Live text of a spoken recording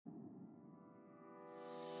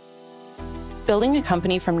Building a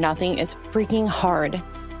company from nothing is freaking hard.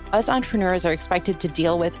 Us entrepreneurs are expected to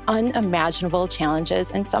deal with unimaginable challenges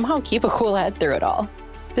and somehow keep a cool head through it all.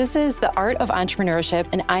 This is The Art of Entrepreneurship,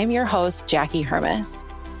 and I'm your host, Jackie Hermes.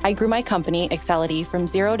 I grew my company, Excelity, from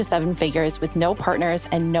 0 to 7 figures with no partners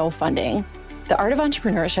and no funding. The Art of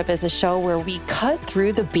Entrepreneurship is a show where we cut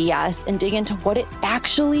through the BS and dig into what it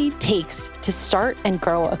actually takes to start and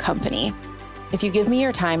grow a company. If you give me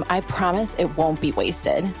your time, I promise it won't be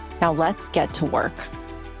wasted. Now let's get to work.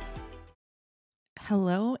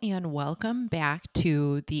 Hello and welcome back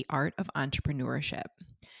to The Art of Entrepreneurship.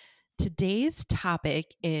 Today's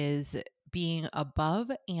topic is being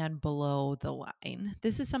above and below the line.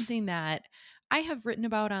 This is something that I have written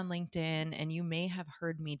about on LinkedIn and you may have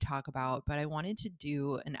heard me talk about, but I wanted to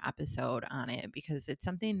do an episode on it because it's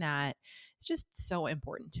something that is just so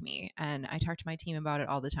important to me. And I talk to my team about it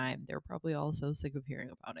all the time. They're probably all so sick of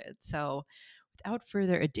hearing about it. So without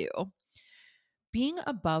further ado, being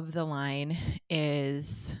above the line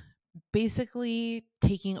is basically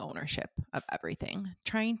taking ownership of everything,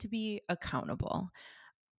 trying to be accountable,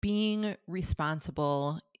 being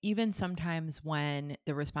responsible, even sometimes when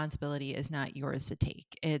the responsibility is not yours to take.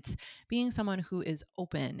 It's being someone who is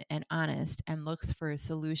open and honest and looks for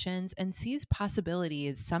solutions and sees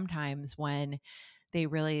possibilities sometimes when they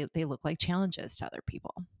look like challenges to other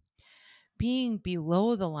people. Being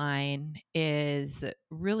below the line is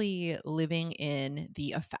really living in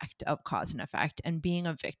the effect of cause and effect and being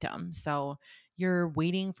a victim. So you're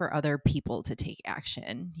waiting for other people to take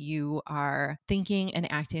action. You are thinking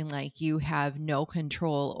and acting like you have no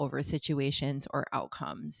control over situations or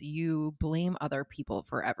outcomes. You blame other people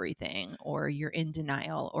for everything, or you're in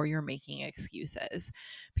denial, or you're making excuses.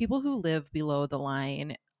 People who live below the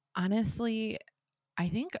line, honestly, I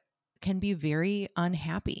think can be very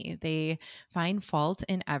unhappy. They find fault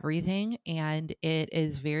in everything, and it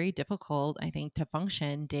is very difficult, I think, to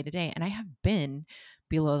function day to day. And I have been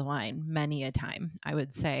below the line many a time. I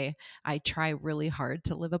would say I try really hard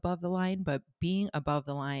to live above the line, but being above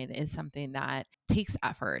the line is something that takes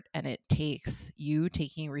effort, and it takes you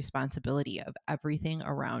taking responsibility of everything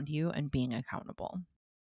around you and being accountable.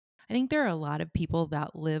 I think there are a lot of people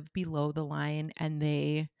that live below the line and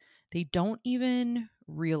they don't even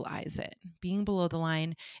realize it. Being below the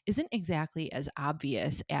line isn't exactly as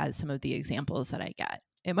obvious as some of the examples that I get.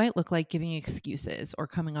 It might look like giving excuses or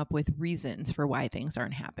coming up with reasons for why things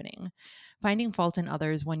aren't happening, finding fault in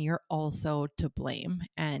others when you're also to blame.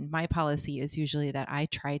 And my policy is usually that I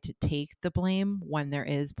try to take the blame when there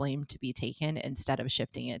is blame to be taken instead of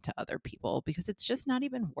shifting it to other people, because it's just not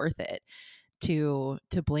even worth it to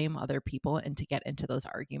blame other people and to get into those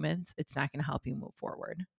arguments. It's not going to help you move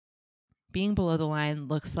forward. Being below the line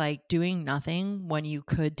looks like doing nothing when you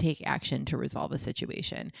could take action to resolve a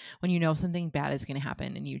situation, when you know something bad is going to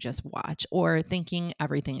happen and you just watch, or thinking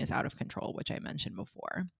everything is out of control, which I mentioned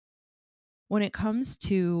before. When it comes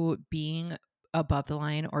to being above the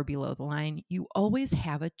line or below the line, you always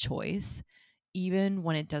have a choice, even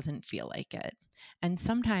when it doesn't feel like it. And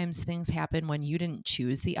sometimes things happen when you didn't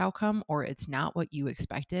choose the outcome or it's not what you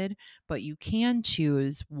expected, but you can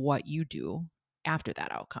choose what you do after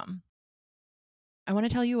that outcome. I want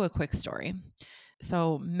to tell you a quick story.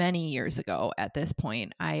 So many years ago at this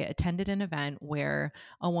point, I attended an event where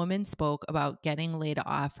a woman spoke about getting laid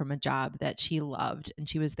off from a job that she loved, and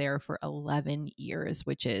she was there for 11 years,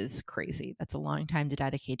 which is crazy. That's a long time to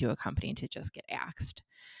dedicate to a company to just get axed.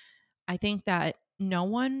 I think that no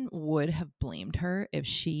one would have blamed her if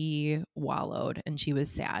she wallowed and she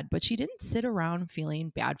was sad, but she didn't sit around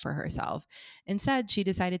feeling bad for herself. Instead, she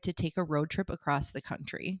decided to take a road trip across the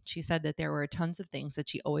country. She said that there were tons of things that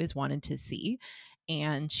she always wanted to see,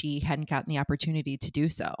 and she hadn't gotten the opportunity to do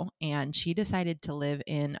so. And she decided to live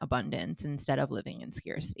in abundance instead of living in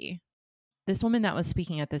scarcity. This woman that was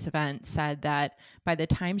speaking at this event said that by the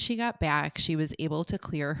time she got back, she was able to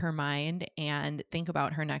clear her mind and think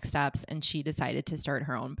about her next steps, and she decided to start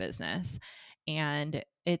her own business. And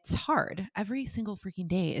it's hard. Every single freaking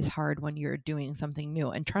day is hard when you're doing something new.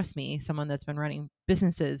 And trust me, someone that's been running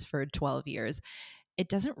businesses for 12 years, it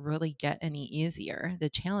doesn't really get any easier. The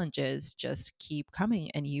challenges just keep coming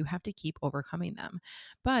and you have to keep overcoming them.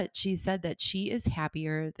 But she said that she is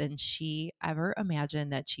happier than she ever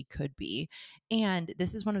imagined that she could be. And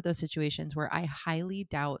this is one of those situations where I highly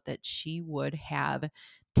doubt that she would have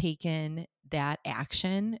taken that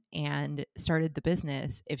action and started the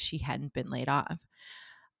business if she hadn't been laid off.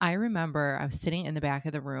 I remember I was sitting in the back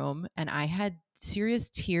of the room and I had serious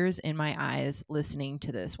tears in my eyes listening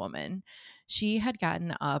to this woman. She had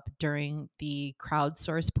gotten up during the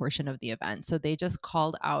crowdsourced portion of the event. So they just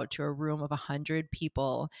called out to a room of 100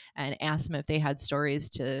 people and asked them if they had stories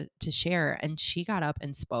to share. And she got up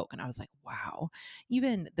and spoke. And I was like, wow,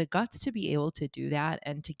 even the guts to be able to do that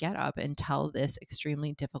and to get up and tell this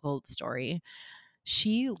extremely difficult story.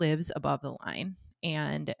 She lives above the line.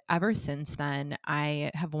 And ever since then,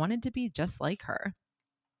 I have wanted to be just like her.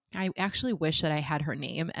 I actually wish that I had her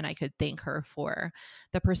name and I could thank her for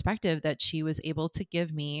the perspective that she was able to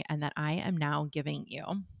give me and that I am now giving you.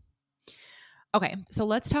 Okay, so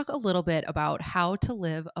let's talk a little bit about how to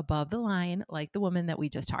live above the line like the woman that we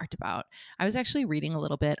just talked about. I was actually reading a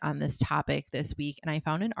little bit on this topic this week and I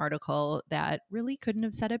found an article that really couldn't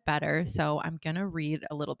have said it better. So I'm going to read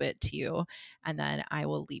a little bit to you and then I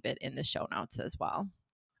will leave it in the show notes as well.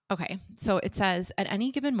 Okay, so it says at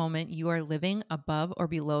any given moment, you are living above or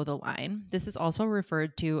below the line. This is also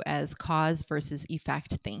referred to as cause versus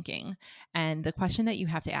effect thinking. And the question that you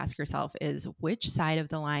have to ask yourself is which side of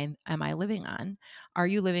the line am I living on? Are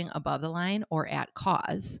you living above the line or at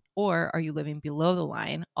cause? Or are you living below the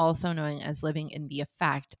line, also known as living in the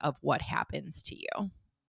effect of what happens to you?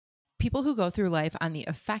 People who go through life on the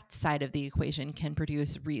effect side of the equation can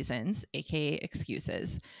produce reasons, aka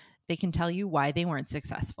excuses. They can tell you why they weren't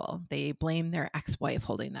successful. They blame their ex wife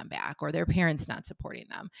holding them back or their parents not supporting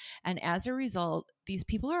them. And as a result, these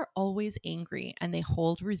people are always angry and they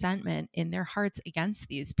hold resentment in their hearts against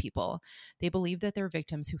these people. They believe that they're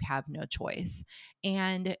victims who have no choice.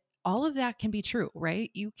 And all of that can be true, right?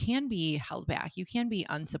 You can be held back. You can be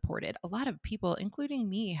unsupported. A lot of people, including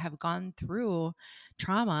me, have gone through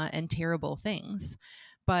trauma and terrible things.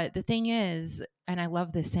 But the thing is, and I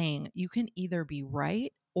love this saying, you can either be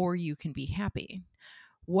right or you can be happy.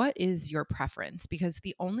 What is your preference? Because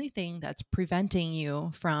the only thing that's preventing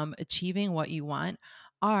you from achieving what you want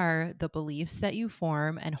are the beliefs that you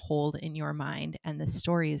form and hold in your mind and the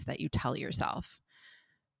stories that you tell yourself.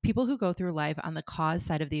 People who go through life on the cause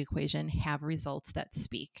side of the equation have results that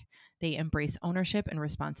speak. They embrace ownership and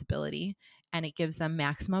responsibility, and it gives them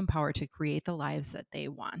maximum power to create the lives that they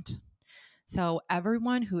want. So,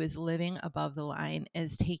 everyone who is living above the line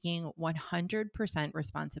is taking 100%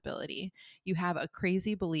 responsibility. You have a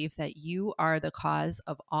crazy belief that you are the cause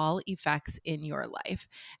of all effects in your life.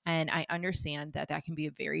 And I understand that that can be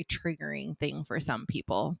a very triggering thing for some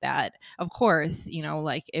people. That, of course,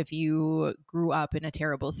 like if you grew up in a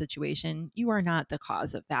terrible situation, you are not the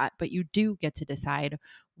cause of that, but you do get to decide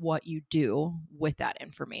what you do with that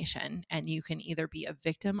information. And you can either be a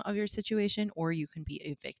victim of your situation or you can be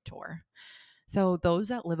a victor. So those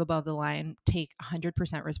that live above the line take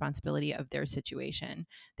 100% responsibility of their situation.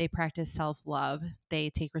 They practice self-love. They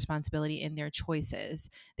take responsibility in their choices.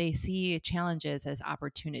 They see challenges as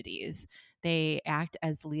opportunities. They act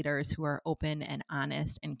as leaders who are open and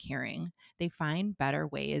honest and caring. They find better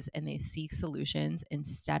ways and they seek solutions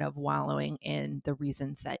instead of wallowing in the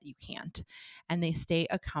reasons that you can't. And they stay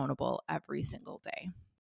accountable every single day.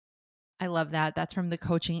 I love that. That's from the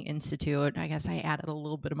Coaching Institute. I guess I added a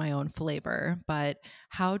little bit of my own flavor, but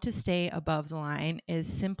how to stay above the line is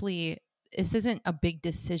simply this isn't a big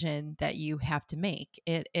decision that you have to make.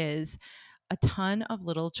 It is a ton of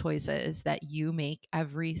little choices that you make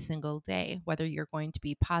every single day, whether you're going to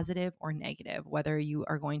be positive or negative, whether you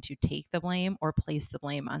are going to take the blame or place the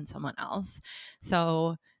blame on someone else.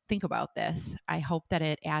 So think about this. I hope that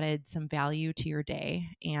it added some value to your day.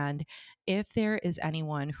 And if there is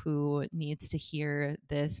anyone who needs to hear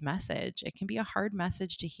this message, it can be a hard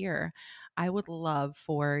message to hear. I would love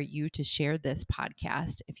for you to share this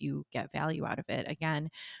podcast if you get value out of it. Again,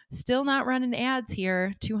 still not running ads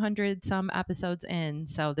here, 200 some episodes in.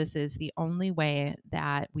 So this is the only way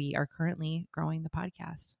that we are currently growing the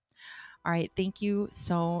podcast. All right. Thank you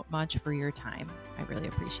so much for your time. I really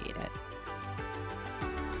appreciate it.